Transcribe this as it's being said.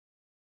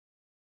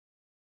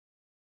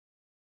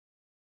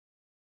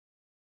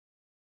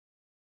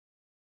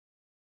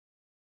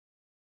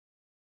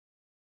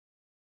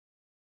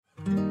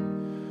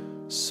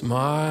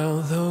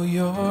Smile though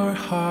your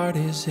heart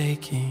is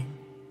aching.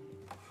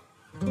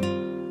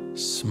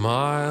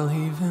 Smile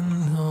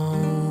even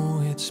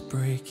though it's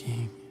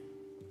breaking.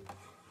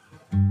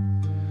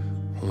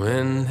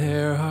 When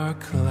there are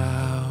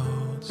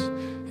clouds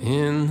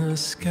in the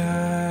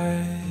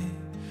sky,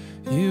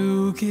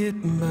 you get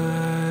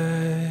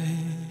by.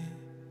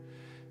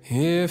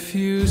 If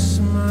you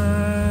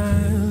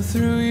smile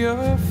through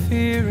your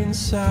fear and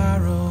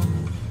sorrow,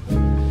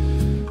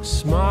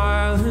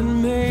 smile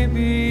and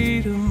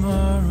maybe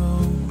tomorrow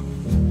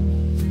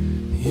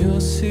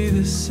you'll see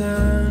the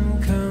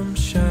sun come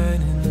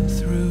shining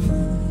through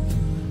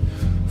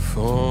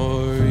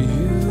for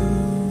you.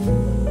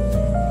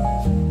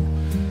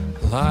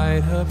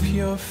 Light up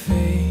your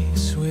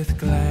face with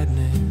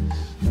gladness,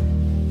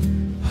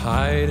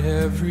 hide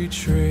every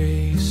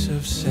trace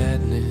of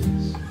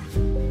sadness.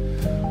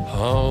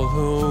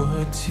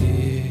 Although a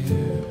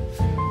tear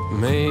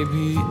may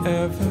be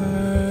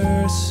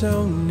ever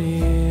so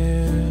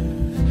near,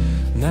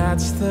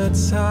 that's the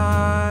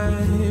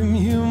time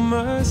you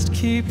must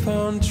keep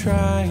on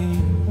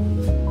trying.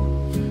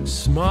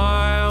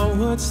 Smile,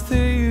 what's the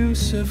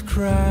use of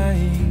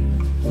crying?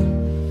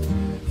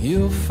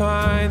 You'll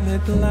find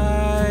that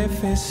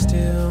life is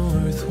still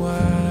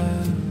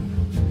worthwhile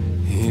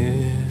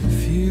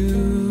if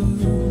you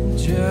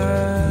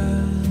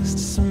just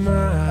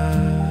smile.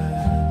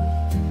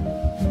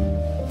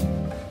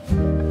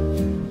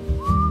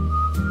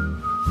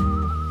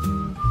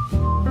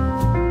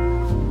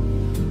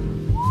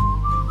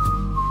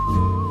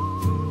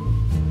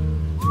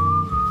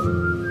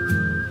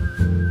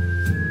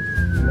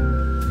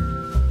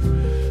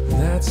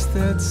 That's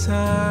the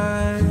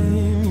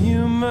time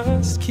you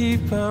must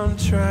keep on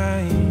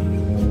trying.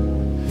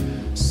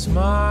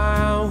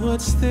 Smile,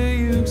 what's the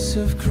use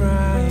of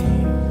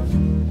crying?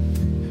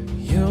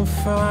 You'll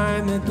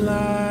find that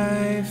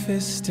life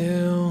is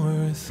still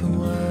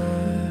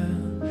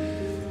worthwhile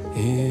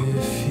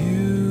if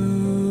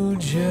you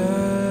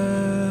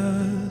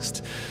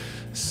just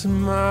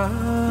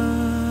smile.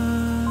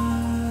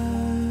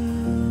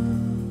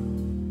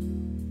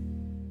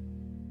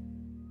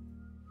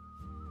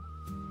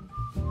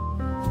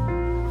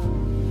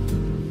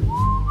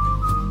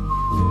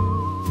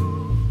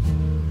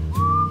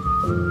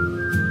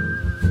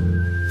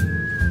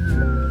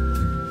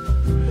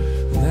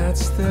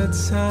 That's the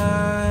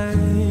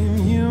time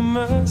you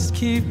must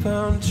keep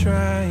on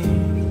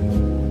trying.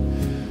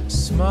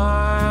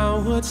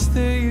 Smile, what's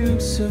the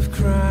use of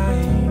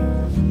crying?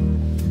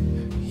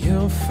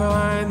 You'll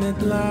find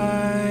that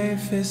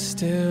life is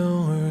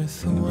still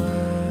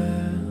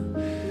worthwhile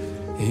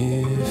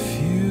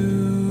if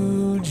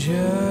you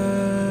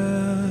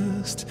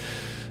just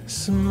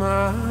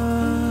smile.